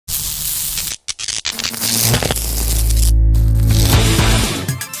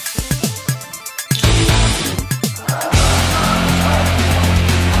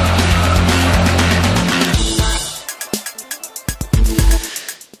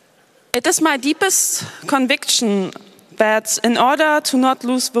It is my deepest conviction that in order to not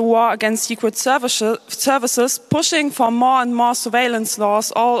lose the war against secret services, pushing for more and more surveillance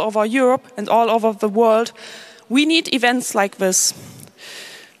laws all over Europe and all over the world, we need events like this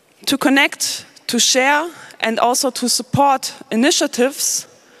to connect, to share, and also to support initiatives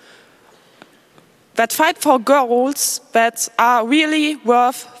that fight for goals that are really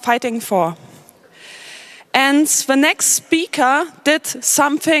worth fighting for. And the next speaker did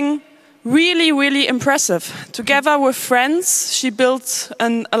something really, really impressive. Together with friends, she built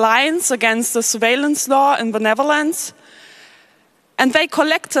an alliance against the surveillance law in the Netherlands, and they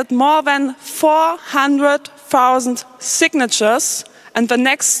collected more than 400,000 signatures, and the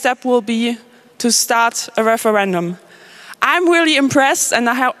next step will be to start a referendum. I'm really impressed, and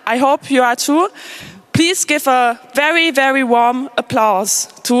I hope you are too. Please give a very, very warm applause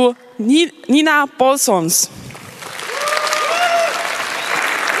to Nina Bolsons.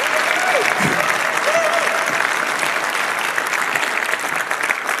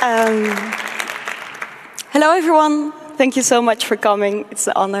 Hello everyone, thank you so much for coming. It's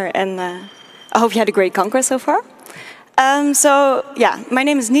an honor, and I hope you had a great Congress so far. My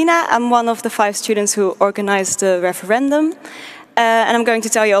name is Nina. I'm one of the 5 students who organized the referendum. And I'm going to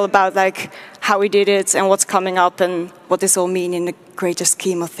tell you all about how we did it and what's coming up and what this all means in the greater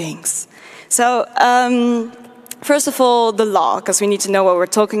scheme of things. So first of all, the law, because we need to know what we're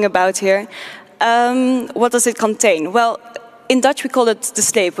talking about here. What does it contain? Well, in Dutch we call it the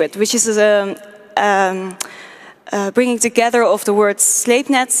sleepwet, which is bringing together of the words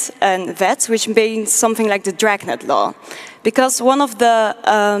sleepnet and wet, which means something like the dragnet law. Because one of the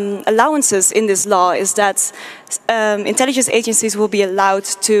allowances in this law is that intelligence agencies will be allowed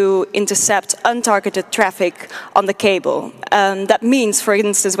to intercept untargeted traffic on the cable. That means, for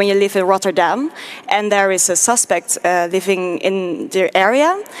instance, when you live in Rotterdam and there is a suspect living in the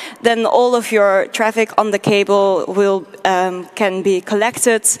area, then all of your traffic on the cable can be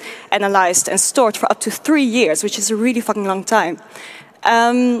collected, analyzed, and stored for up to 3 years, which is a really fucking long time.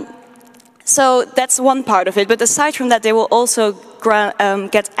 So that's one part of it, but aside from that, they will also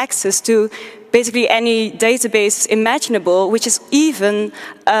get access to basically any database imaginable, which is even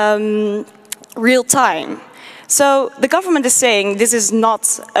real time. So the government is saying this is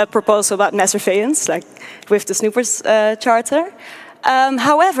not a proposal about mass surveillance, like with the Snoopers Charter.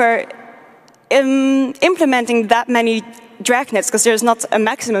 However, implementing that many dragnets, because there's not a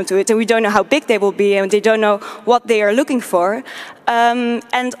maximum to it, and we don't know how big they will be, and they don't know what they are looking for.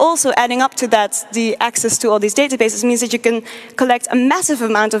 And also adding up to that, the access to all these databases means that you can collect a massive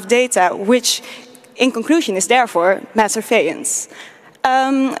amount of data, which, in conclusion, is therefore mass surveillance.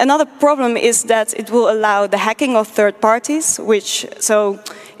 Another problem is that it will allow the hacking of third parties, so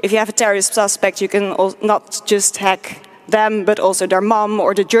if you have a terrorist suspect, you can not just hack them, but also their mom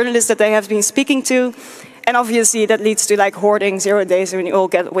or the journalist that they have been speaking to. And obviously that leads to hoarding, 0 days, when you all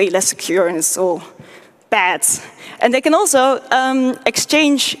get way less secure and it's all bad. And they can also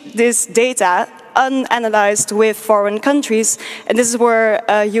exchange this data unanalyzed with foreign countries. And this is where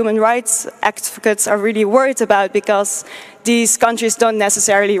human rights advocates are really worried about, because these countries don't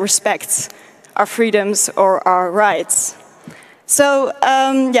necessarily respect our freedoms or our rights. So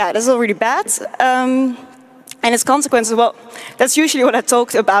that's all really bad. And its consequences, well, that's usually what I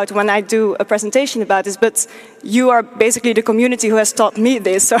talked about when I do a presentation about this, but you are basically the community who has taught me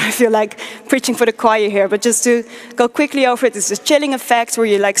this, so I feel like preaching for the choir here. But just to go quickly over it, it's a chilling effect where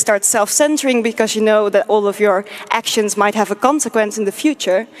you start self-censoring because you know that all of your actions might have a consequence in the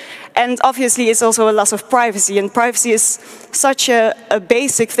future. And obviously it's also a loss of privacy, and privacy is such a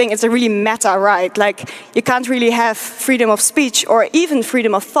basic thing. It's a really meta right. You can't really have freedom of speech or even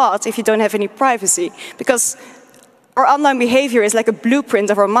freedom of thought if you don't have any privacy, because our online behavior is like a blueprint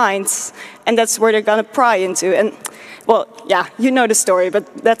of our minds, and that's where they're going to pry into. And, well, yeah, you know the story, but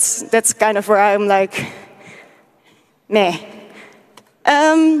that's kind of where I'm meh.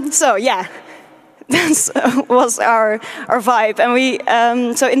 So, yeah, that was our vibe.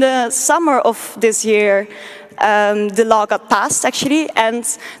 And so in the summer of this year, the law got passed, actually, and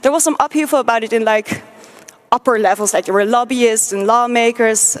there was some upheaval about it in, upper levels, there were lobbyists and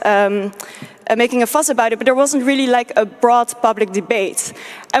lawmakers, making a fuss about it, but there wasn't really a broad public debate.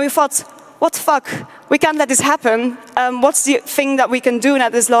 And we thought, what the fuck? We can't let this happen. What's the thing that we can do now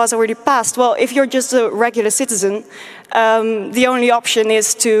that this law is already passed? Well, if you're just a regular citizen, the only option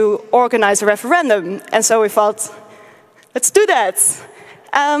is to organize a referendum. And so we thought, let's do that.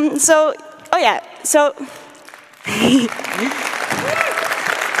 So oh yeah, so,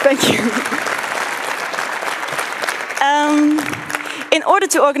 thank you. In order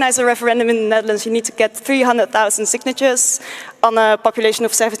to organize a referendum in the Netherlands, you need to get 300,000 signatures on a population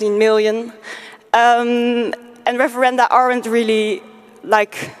of 17 million. And referenda aren't really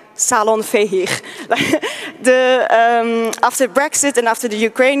like salonfähig. After Brexit and after the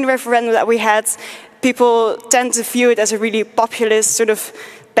Ukraine referendum that we had, people tend to view it as a really populist, sort of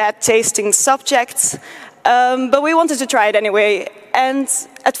bad-tasting subject. But we wanted to try it anyway. And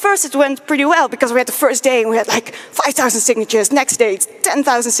at first it went pretty well, because we had the first day and we had like 5,000 signatures, next day it's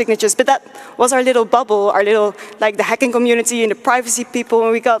 10,000 signatures. But that was our little bubble, our little, like the hacking community and the privacy people.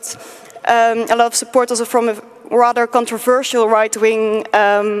 And we got a lot of support also from a rather controversial right-wing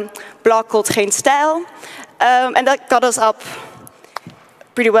blog called Geen Stijl. And that got us up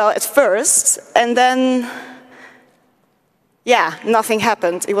pretty well at first. And then, yeah, nothing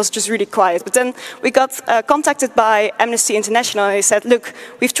happened. It was just really quiet. But then we got contacted by Amnesty International, and they said, look,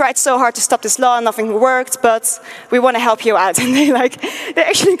 we've tried so hard to stop this law, nothing worked, but we want to help you out. And they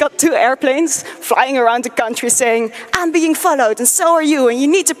actually got 2 airplanes flying around the country saying, I'm being followed, and so are you, and you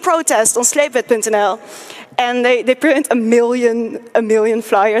need to protest on sleepwet.nl. And they printed a million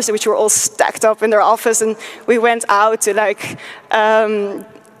flyers, which were all stacked up in their office, and we went out to like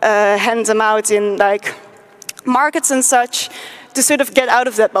hand them out in like markets and such to sort of get out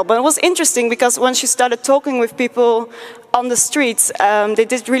of that bubble. And it was interesting because once you started talking with people on the streets, they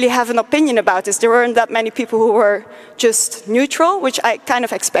did really have an opinion about this. There weren't that many people who were just neutral, which I kind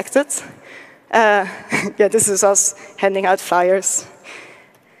of expected. Yeah, this is us handing out flyers.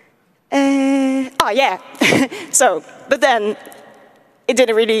 Oh yeah, so, but then it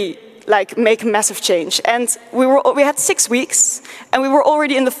didn't really like make a massive change. And we had 6 weeks, and we were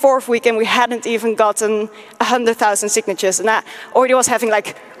already in the 4th week, and we hadn't even gotten 100,000 signatures. And I already was having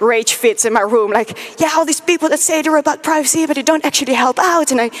like rage fits in my room, like, yeah, all these people that say they're about privacy, but they don't actually help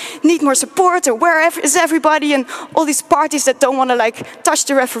out, and I need more support, and where is everybody, and all these parties that don't want to like touch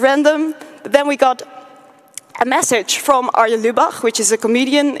the referendum. But then we got a message from Arjen Lubach, which is a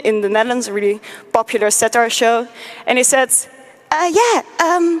comedian in the Netherlands, a really popular satire show, and he said,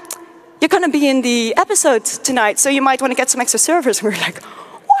 you're going to be in the episode tonight, so you might want to get some extra servers. And we were like,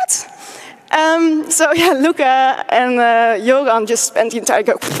 what? So yeah, Luca and Joran just spent the entire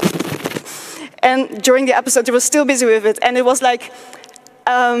go. And during the episode, they were still busy with it. And it was like,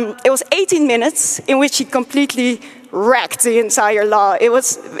 it was 18 minutes in which he completely wrecked the entire law.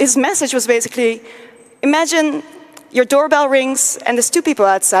 His message was basically, imagine your doorbell rings and there's 2 people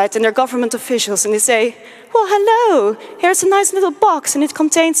outside and they're government officials and they say, well, hello, here's a nice little box and it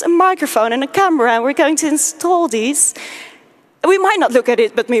contains a microphone and a camera and we're going to install these. We might not look at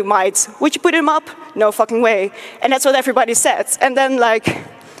it, but we might. Would you put them up? No fucking way. And that's what everybody said. And then like,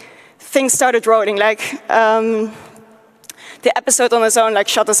 things started rolling. Like, the episode on its own like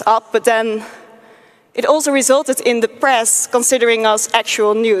shut us up, but then it also resulted in the press considering us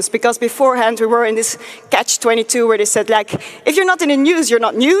actual news, because beforehand we were in this catch-22 where they said, like, if you're not in the news, you're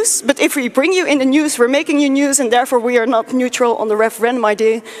not news, but if we bring you in the news, we're making you news, and therefore we are not neutral on the referendum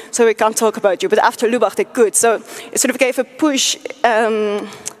idea, so we can't talk about you. But after Lubach, they could. So it sort of gave a push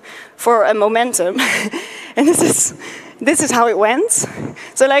for a momentum. And this is how it went.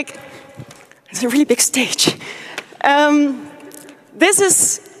 So, like, it's a really big stage. This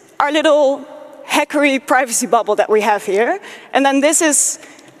is our little hackery privacy bubble that we have here. And then this is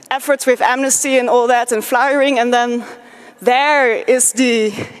efforts with Amnesty and all that and flyering. And then there is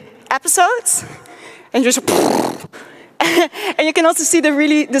the episodes. And just and you can also see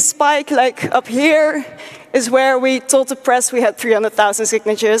the spike like up here is where we told the press we had 300,000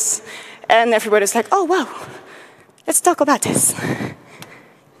 signatures. And everybody's like, oh, wow, let's talk about this.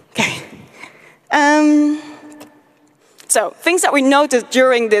 Okay. So, things that we noted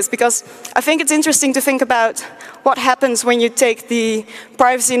during this, because I think it's interesting to think about what happens when you take the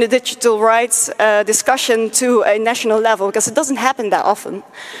privacy and the digital rights discussion to a national level, because it doesn't happen that often.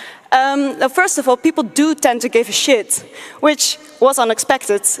 Now, first of all, people do tend to give a shit, which was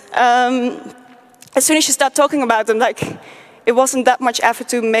unexpected. As soon as you start talking about them, like, it wasn't that much effort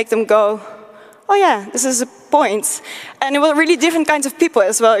to make them go, oh yeah, this is a point. And it were really different kinds of people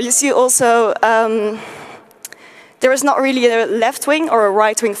as well. You see also, there is not really a left-wing or a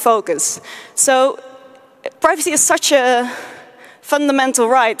right-wing focus. So privacy is such a fundamental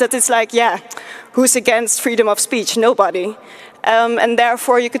right that it's like, yeah, who's against freedom of speech? Nobody. And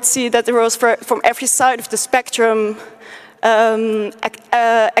therefore you could see that there was from every side of the spectrum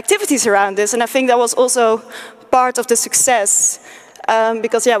activities around this. And I think that was also part of the success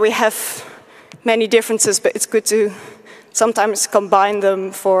because, yeah, we have many differences, but it's good to sometimes combine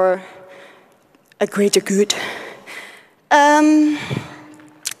them for a greater good.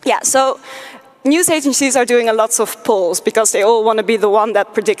 Yeah, so news agencies are doing a lot of polls because they all want to be the one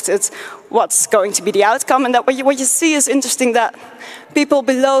that predicted what's going to be the outcome. And that what you see is interesting, that people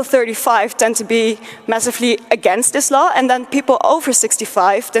below 35 tend to be massively against this law, and then people over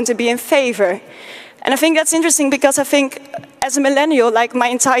 65 tend to be in favor. And I think that's interesting because I think as a millennial, like, my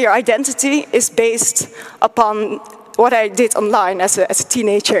entire identity is based upon what I did online as a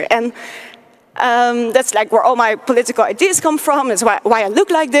teenager. And that's like where all my political ideas come from, is why I look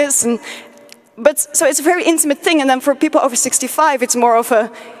like this. So it's a very intimate thing, and then for people over 65, it's more of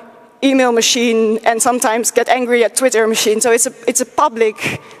a email machine and sometimes get angry at Twitter machine. So it's a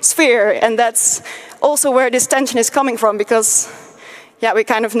public sphere, and that's also where this tension is coming from, because yeah, we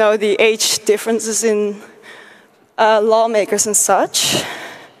kind of know the age differences in lawmakers and such.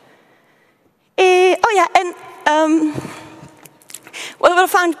 Oh yeah, and what I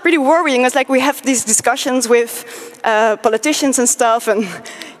found pretty worrying is, like, we have these discussions with politicians and stuff, and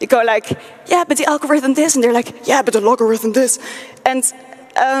you go like, yeah, but the algorithm this, and they're like, yeah, but the logarithm this. And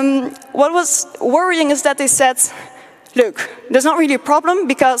what was worrying is that they said, look, there's not really a problem,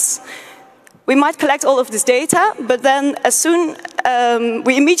 because we might collect all of this data, but then as soon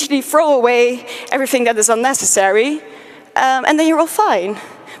we immediately throw away everything that is unnecessary, and then you're all fine.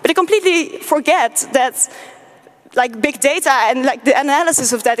 But they completely forget that, like, big data and like the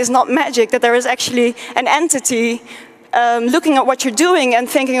analysis of that is not magic, that there is actually an entity looking at what you're doing and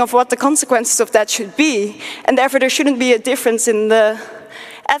thinking of what the consequences of that should be. And therefore there shouldn't be a difference in the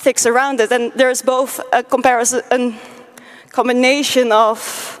ethics around it. And there's both a combination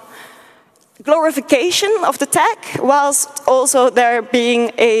of glorification of the tech, whilst also there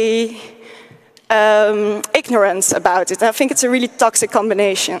being a ignorance about it. And I think it's a really toxic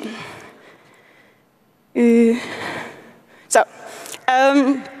combination.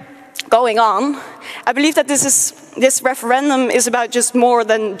 Going on, I believe that this referendum is about just more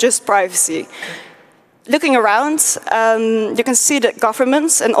than just privacy. Looking around, you can see that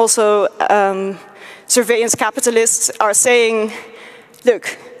governments and also surveillance capitalists are saying,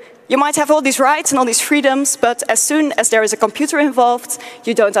 look, you might have all these rights and all these freedoms, but as soon as there is a computer involved,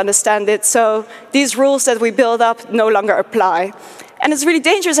 you don't understand it. So these rules that we build up no longer apply. And it's really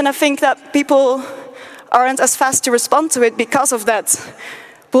dangerous, and I think that people aren't as fast to respond to it because of that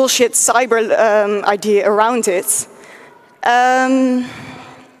bullshit cyber idea around it.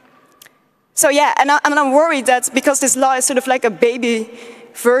 So yeah, and I'm worried that because this law is sort of like a baby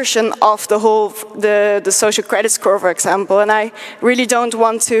version of the whole, the social credit score, for example, and I really don't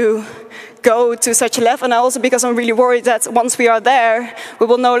want to go to such a level, and also because I'm really worried that once we are there, we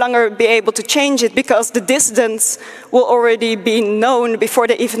will no longer be able to change it, because the dissidents will already be known before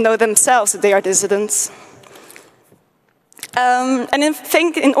they even know themselves that they are dissidents. And I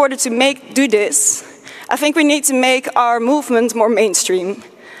think in order to do this, I think we need to make our movement more mainstream.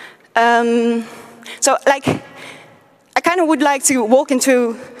 So, like, I kind of would like to walk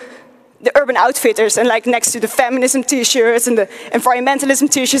into the Urban Outfitters and, like, next to the feminism t-shirts and the environmentalism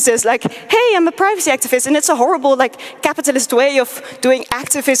t-shirts, is like, hey, I'm a privacy activist, and it's a horrible, like, capitalist way of doing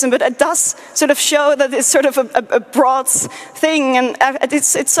activism, but it does sort of show that it's sort of a broad thing, and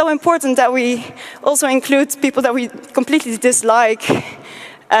it's so important that we also include people that we completely dislike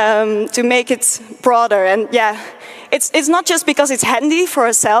to make it broader. And yeah, it's not just because it's handy for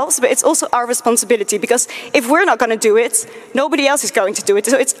ourselves, but it's also our responsibility, because if we're not going to do it, nobody else is going to do it.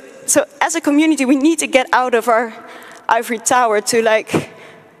 So as a community, we need to get out of our ivory tower to, like,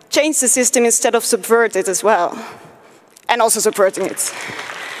 change the system instead of subvert it as well. And also subverting it.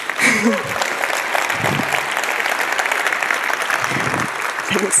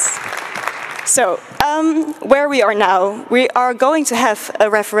 Thanks. So, where we are now, we are going to have a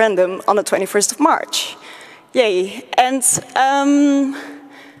referendum on the 21st of March. Yay. And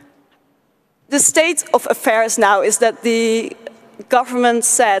the state of affairs now is that the government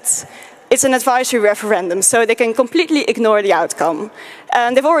said it's an advisory referendum, so they can completely ignore the outcome.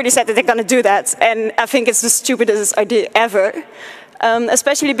 And they've already said that they're going to do that, and I think it's the stupidest idea ever.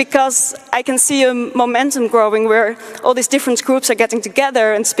 Especially because I can see a momentum growing where all these different groups are getting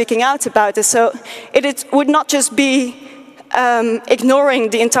together and speaking out about this. So it would not just be ignoring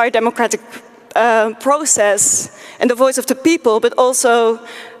the entire democratic process and the voice of the people, but also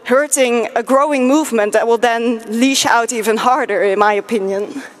hurting a growing movement that will then leash out even harder, in my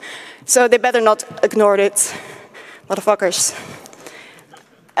opinion. So they better not ignore it, motherfuckers.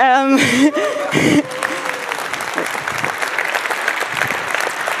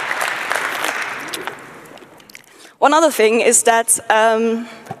 One other thing is that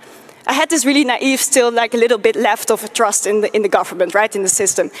I had this really naive, still like a little bit left of a trust in the government, right, in the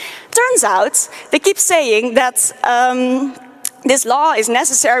system. Turns out, they keep saying that this law is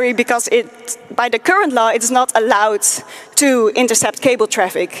necessary because by the current law, it is not allowed to intercept cable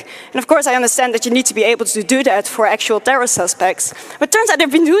traffic. And of course, I understand that you need to be able to do that for actual terror suspects. But it turns out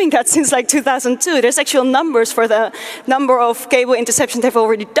they've been doing that since like 2002. There's actual numbers for the number of cable interceptions they've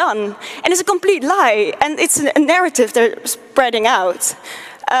already done. And it's a complete lie. And it's a narrative they're spreading out.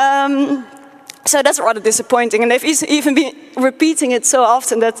 So that's rather disappointing. And they've even been repeating it so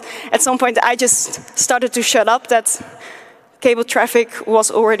often that at some point I just started to shut up that cable traffic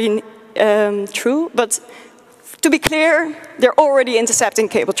was already true, but to be clear, they're already intercepting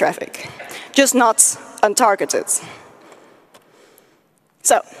cable traffic, just not untargeted.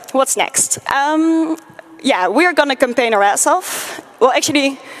 So, what's next? Yeah, we're going to campaign our ass off. Well,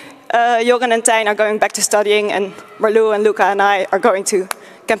 actually, Jorgen and Tijn are going back to studying, and Marlou and Luca and I are going to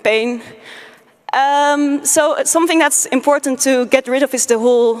campaign. So, something that's important to get rid of is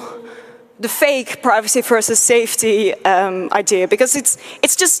the fake privacy versus safety idea, because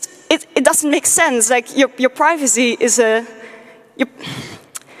it doesn't make sense. Like your privacy is you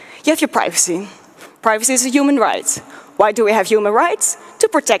have your privacy. Privacy is a human right. Why do we have human rights? To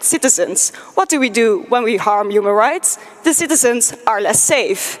protect citizens. What do we do when we harm human rights? The citizens are less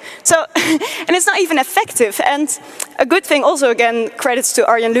safe. So, and it's not even effective. And a good thing also, again, credits to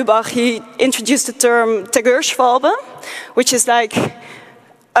Arjen Lubach, he introduced the term Terreurschwalbe, which is like,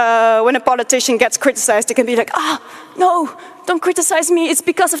 when a politician gets criticized, they can be like, no, don't criticize me, it's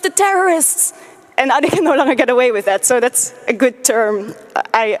because of the terrorists. And now they can no longer get away with that. So that's a good term.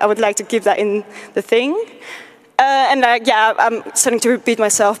 I would like to keep that in the thing. Yeah, I'm starting to repeat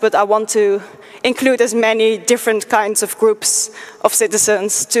myself, but I want to include as many different kinds of groups of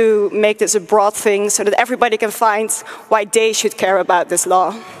citizens to make this a broad thing so that everybody can find why they should care about this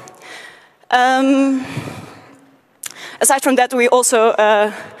law. Aside from that, we also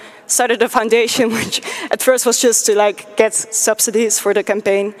started a foundation, which at first was just to like get subsidies for the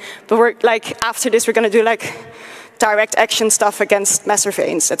campaign. But we're like, after this, we're going to do like direct action stuff against mass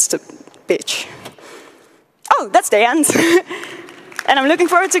surveillance. That's the pitch. Oh, that's the end. And I'm looking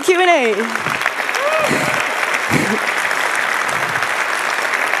forward to Q&A.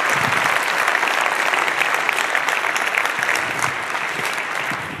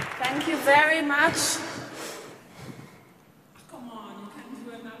 Thank you very much. Come on, you can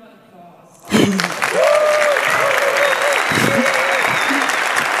do another applause.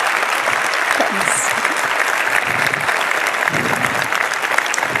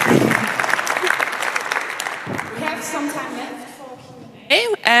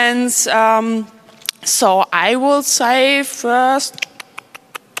 And so I will say first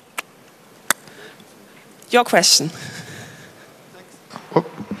your question.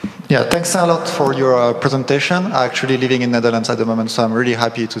 Yeah, thanks a lot for your presentation. I'm actually living in the Netherlands at the moment, so I'm really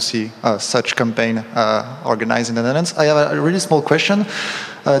happy to see such campaign organized in the Netherlands. I have a really small question.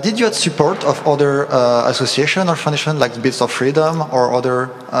 Did you have support of other associations or foundations like Bits of Freedom or other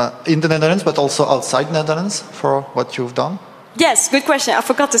in the Netherlands, but also outside the Netherlands for what you've done? Yes, good question. I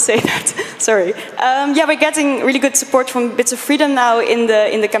forgot to say that. Sorry. Yeah, we're getting really good support from Bits of Freedom now in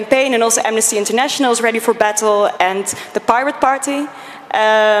the campaign, and also Amnesty International is ready for battle, and the Pirate Party.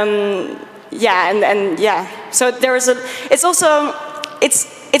 Yeah, and yeah. So there is it's also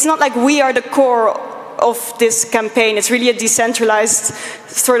it's not like we are the core of this campaign. It's really a decentralized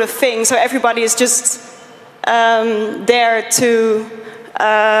sort of thing. So everybody is just there to.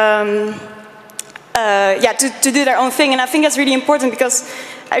 Yeah, to do their own thing, and I think that's really important because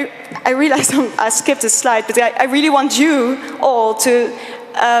I realized I skipped a slide, but I really want you all to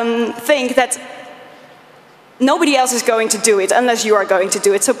think that nobody else is going to do it unless you are going to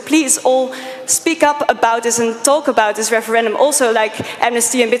do it. So please all speak up about this and talk about this referendum, also like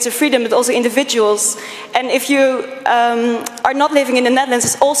Amnesty and Bits of Freedom, but also individuals. And if you are not living in the Netherlands,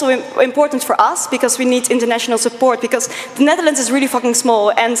 it's also important for us because we need international support, because the Netherlands is really fucking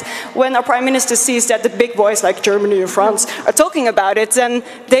small, and when our Prime Minister sees that the big boys like Germany and France are talking about it, then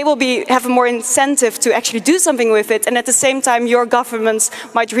they will have a more incentive to actually do something with it, and at the same time your governments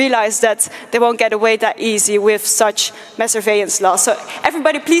might realize that they won't get away that easy with such mass surveillance laws. So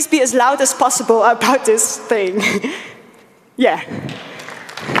everybody please be as loud as possible about this thing. Yeah.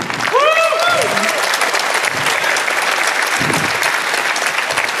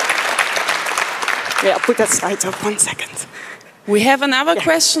 Yeah, I'll put that slide up 1 second. We have another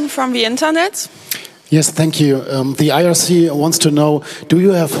question from the internet. Yes, thank you. The IRC wants to know, do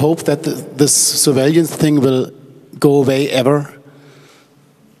you have hope that this surveillance thing will go away ever?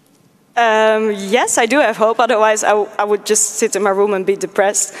 Yes, I do have hope. Otherwise, I would just sit in my room and be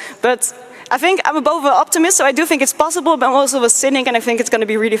depressed. But I think I'm a bit of an optimist, so I do think it's possible, but I'm also a cynic, and I think it's going to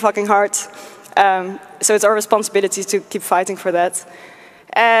be really fucking hard. So it's our responsibility to keep fighting for that.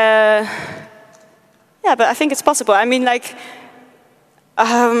 Yeah, but I think it's possible. I mean, like,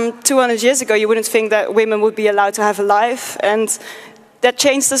 200 years ago, you wouldn't think that women would be allowed to have a life, and that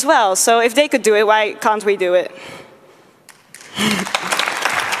changed as well. So if they could do it, why can't we do it?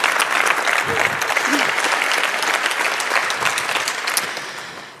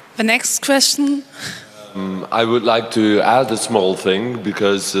 The next question. I would like to add a small thing,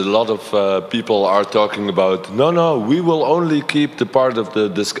 because a lot of people are talking about, no, we will only keep the part of the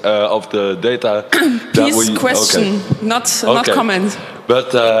data that we... question, okay. Not comment.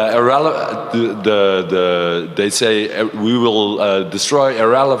 But they say we will destroy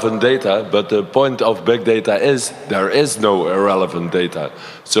irrelevant data, but the point of big data is there is no irrelevant data.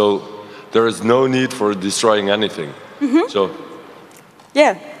 So there is no need for destroying anything. Mm-hmm. So,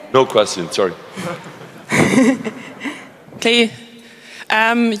 yeah. No question, sorry. Okay,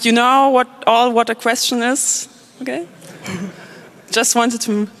 you know what a question is, okay? Just wanted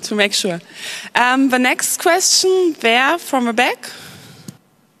to make sure. The next question, there from the back.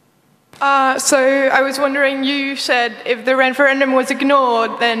 So I was wondering, you said if the referendum was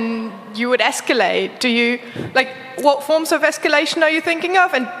ignored, then you would escalate. Do you, like, what forms of escalation are you thinking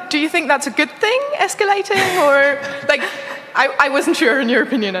of? And do you think that's a good thing, escalating? Or, like, I wasn't sure in your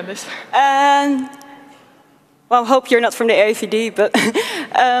opinion on this. Well, I hope you're not from the AIVD, but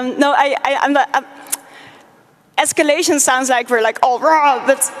no, I'm not. Escalation sounds like we're like all raw,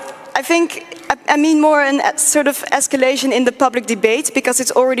 but I think I mean more an sort of escalation in the public debate, because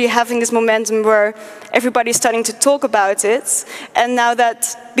it's already having this momentum where everybody's starting to talk about it. And now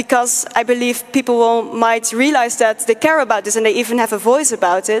that, because I believe people might realize that they care about this and they even have a voice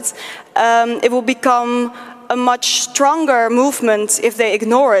about it, it will become a much stronger movement if they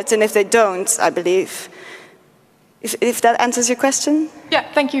ignore it than if they don't, I believe. If that answers your question? Yeah,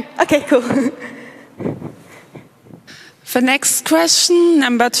 thank you. Okay, cool. The next question,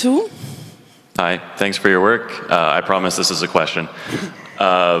 number 2. Hi, thanks for your work. I promise this is a question.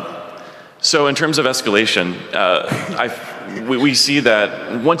 So in terms of escalation, we see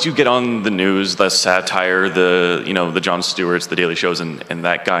that once you get on the news, the satire, the Jon Stewarts, the Daily Shows, and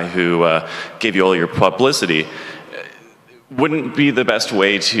that guy who gave you all your publicity, wouldn't be the best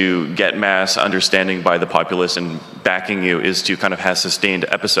way to get mass understanding by the populace and backing you is to kind of have sustained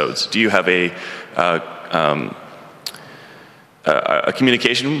episodes? Do you have a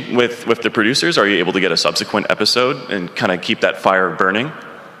communication with the producers? Are you able to get a subsequent episode and kind of keep that fire burning?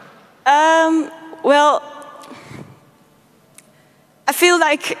 Well, I feel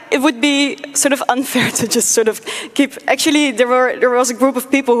like it would be sort of unfair to just sort of keep... Actually, there was a group of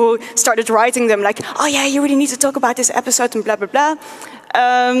people who started writing them like, oh yeah, you really need to talk about this episode and blah, blah, blah.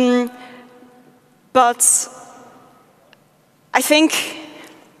 But I think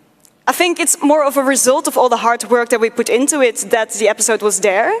it's more of a result of all the hard work that we put into it that the episode was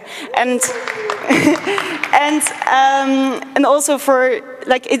there, and and also for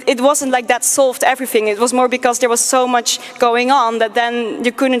like it wasn't like that solved everything. It was more because there was so much going on that then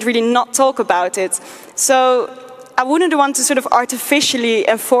you couldn't really not talk about it. So I wouldn't want to sort of artificially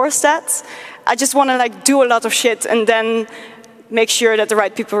enforce that. I just want to like do a lot of shit and then make sure that the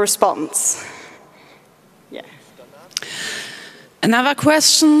right people respond. Yeah. Another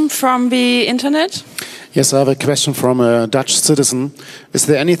question from the internet? Yes, I have a question from a Dutch citizen. Is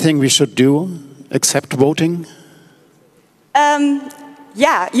there anything we should do except voting?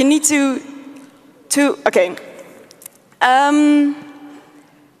 Yeah, you need to okay. The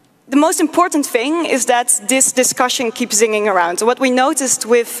most important thing is that this discussion keeps zinging around. So what we noticed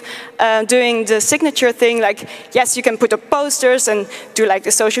with doing the signature thing, like, yes, you can put up posters and do like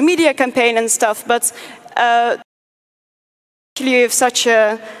the social media campaign and stuff, but actually with such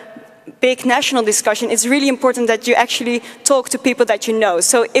a big national discussion, it's really important that you actually talk to people that you know.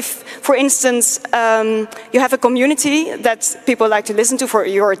 So if, for instance, you have a community that people like to listen to, for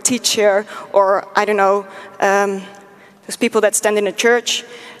your teacher, or I don't know, those people that stand in a church,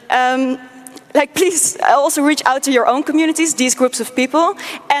 like please also reach out to your own communities, these groups of people,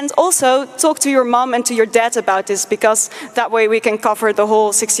 and also talk to your mom and to your dad about this, because that way we can cover the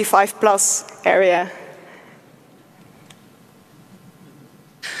whole 65+ area.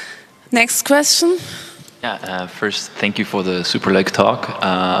 Next question. Yeah, first, thank you for the super leuk talk.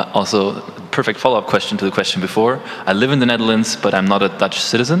 Also, perfect follow-up question to the question before. I live in the Netherlands, but I'm not a Dutch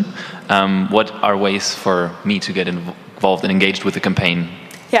citizen. What are ways for me to get involved and engaged with the campaign?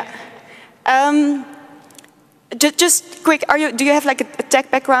 Yeah. Just quick, do you have like a tech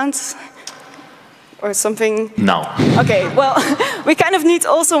background? Or something? No. Okay, well, we kind of need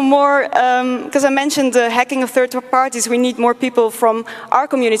also more, because I mentioned the hacking of third parties, we need more people from our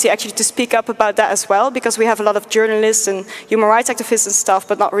community actually to speak up about that as well, because we have a lot of journalists and human rights activists and stuff,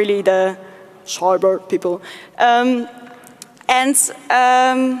 but not really the cyber people.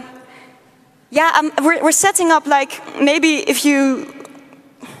 We're setting up like, maybe if you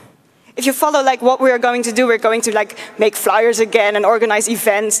follow like what we are going to do, we're going to like make flyers again and organize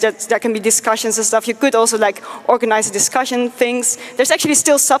events that there can be discussions and stuff. You could also like organize discussion things. There's actually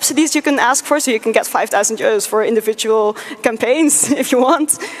still subsidies you can ask for, so you can get 5,000 euros for individual campaigns if you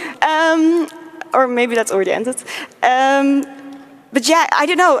want. Or maybe that's already ended. But yeah, I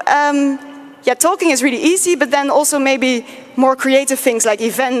don't know. Yeah, talking is really easy, but then also maybe more creative things like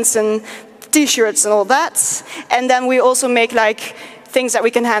events and T-shirts and all that. And then we also make like things that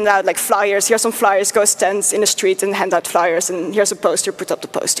we can hand out, like flyers. Here's some flyers, go stands in the street and hand out flyers, and here's a poster, put up the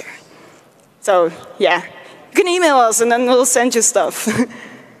poster. So, yeah. You can email us, and then we'll send you stuff.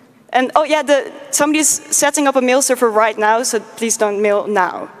 And, oh yeah, somebody's setting up a mail server right now, so please don't mail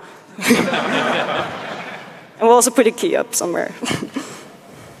now. And we'll also put a key up somewhere.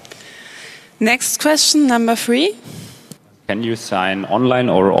 Next question, number 3. Can you sign online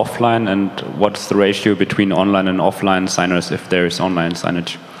or offline, and what's the ratio between online and offline signers if there is online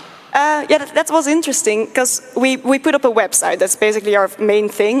signage? Yeah, that was interesting, because we put up a website. That's basically our main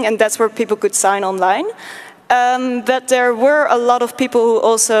thing, and that's where people could sign online. But there were a lot of people who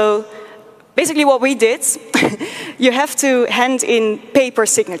also, basically what we did, you have to hand in paper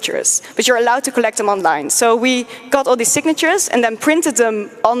signatures, but you're allowed to collect them online. So we got all these signatures and then printed them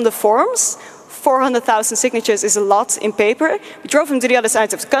on the forms. 400,000 signatures is a lot in paper. We drove them to the other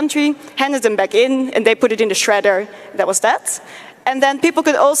side of the country, handed them back in, and they put it in the shredder. That was that. And then people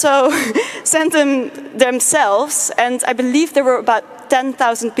could also send them themselves, and I believe there were about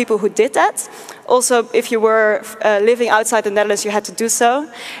 10,000 people who did that. Also, if you were living outside the Netherlands, you had to do so.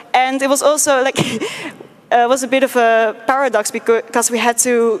 And it was also like, it was a bit of a paradox because we had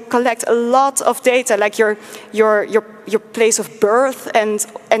to collect a lot of data, like your place of birth and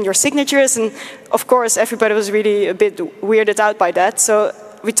your signatures. And of course, everybody was really a bit weirded out by that. So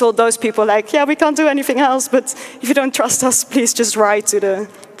we told those people, like, yeah, we can't do anything else, but if you don't trust us, please just write to the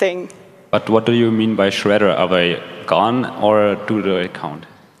thing. But what do you mean by shredder? Are they gone or do they count?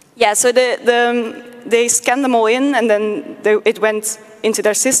 Yeah, so they scanned them all in, and then it went into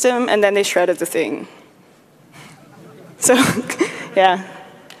their system, and then they shredded the thing. So, yeah,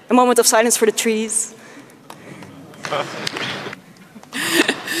 a moment of silence for the trees.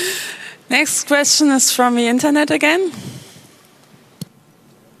 Next question is from the internet again.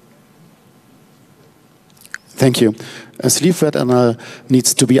 Thank you. Sleep.nl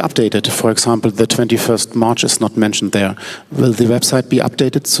needs to be updated. For example, the 21st March is not mentioned there. Will the website be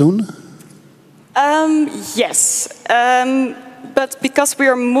updated soon? Yes, but because we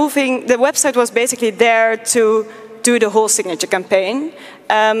are moving, the website was basically there to do the whole signature campaign,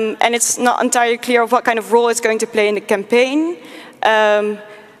 and it's not entirely clear what kind of role it's going to play in the campaign.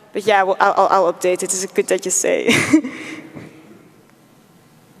 But yeah, well, I'll update it. It's good that you say.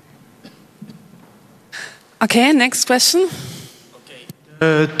 Okay, next question. Okay.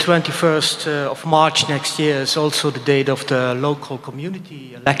 The 21st of March next year is also the date of the local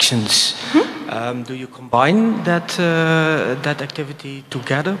community elections. Mm-hmm. Do you combine that activity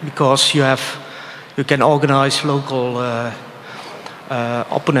together? Because you can organize local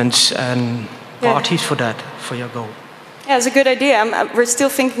opponents and parties for that, for your goal. Yeah, it's a good idea. We're still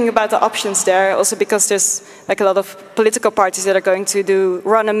thinking about the options there, also because there's like a lot of political parties that are going to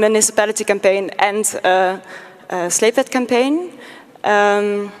run a municipality campaign and a Sleepwet campaign.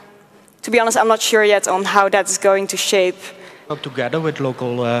 To be honest, I'm not sure yet on how that is going to shape. Work together with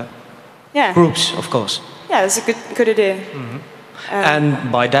local groups, of course. Yeah, that's a good idea. Mm-hmm.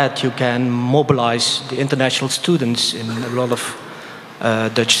 And by that, you can mobilize the international students in a lot of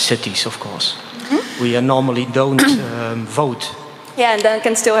Dutch cities, of course. Mm-hmm. We normally don't vote. Yeah, and then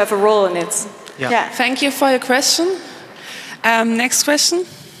can still have a role in it. Yeah. Thank you for your question. Next question.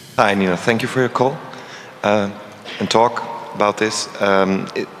 Hi, Nina. Thank you for your call and talk about this.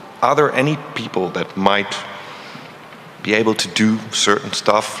 Are there any people that might be able to do certain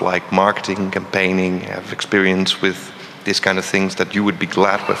stuff like marketing, campaigning, have experience with this kind of things that you would be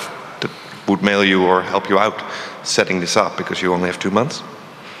glad with, that would mail you or help you out setting this up because you only have 2 months?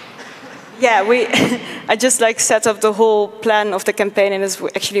 Yeah, I just like set up the whole plan of the campaign, and it's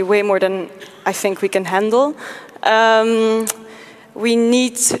actually way more than I think we can handle. We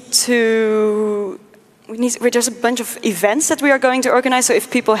need to there's a bunch of events that we are going to organize. So if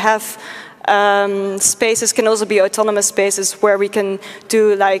people have spaces, can also be autonomous spaces where we can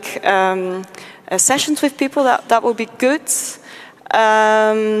do like sessions with people. That will be good.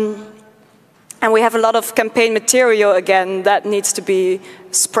 And we have a lot of campaign material again that needs to be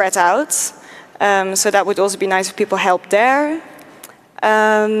spread out. So that would also be nice if people help there.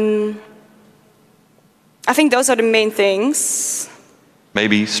 I think those are the main things.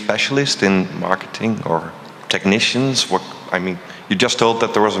 Maybe specialists in marketing or technicians. I mean, you just told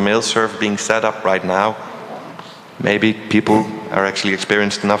that there was a mail server being set up right now. Maybe people are actually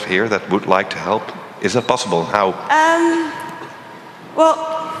experienced enough here that would like to help. Is that possible? How? Well,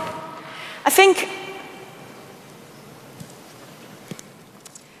 I think,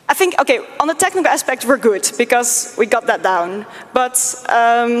 okay, on the technical aspect, we're good because we got that down. But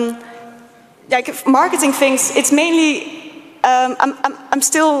like marketing things, it's mainly, I'm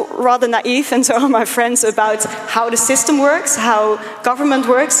still rather naive, and so are my friends, about how the system works, how government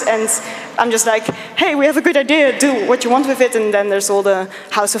works, and I'm just like, hey, we have a good idea, do what you want with it, and then there's all the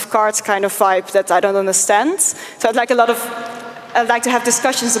House of Cards kind of vibe that I don't understand. So I'd like to have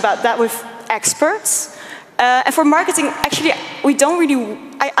discussions about that with experts. And for marketing, actually, we don't really,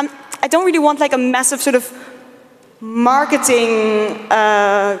 I don't really want like a massive sort of marketing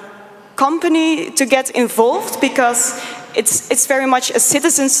company to get involved, because it's very much a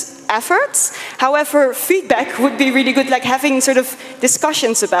citizen's effort. However, feedback would be really good, like having sort of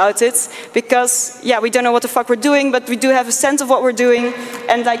discussions about it, because yeah, we don't know what the fuck we're doing, but we do have a sense of what we're doing,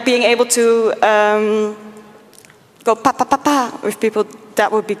 and like being able to go pa pa pa pa with people,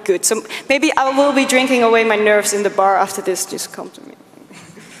 that would be good. So maybe I will be drinking away my nerves in the bar after this. Just come to me.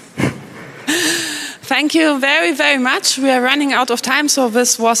 Thank you very, very much. We are running out of time, so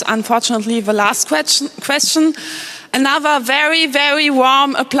this was unfortunately the last question. Another very, very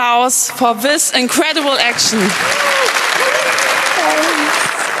warm applause for this incredible action.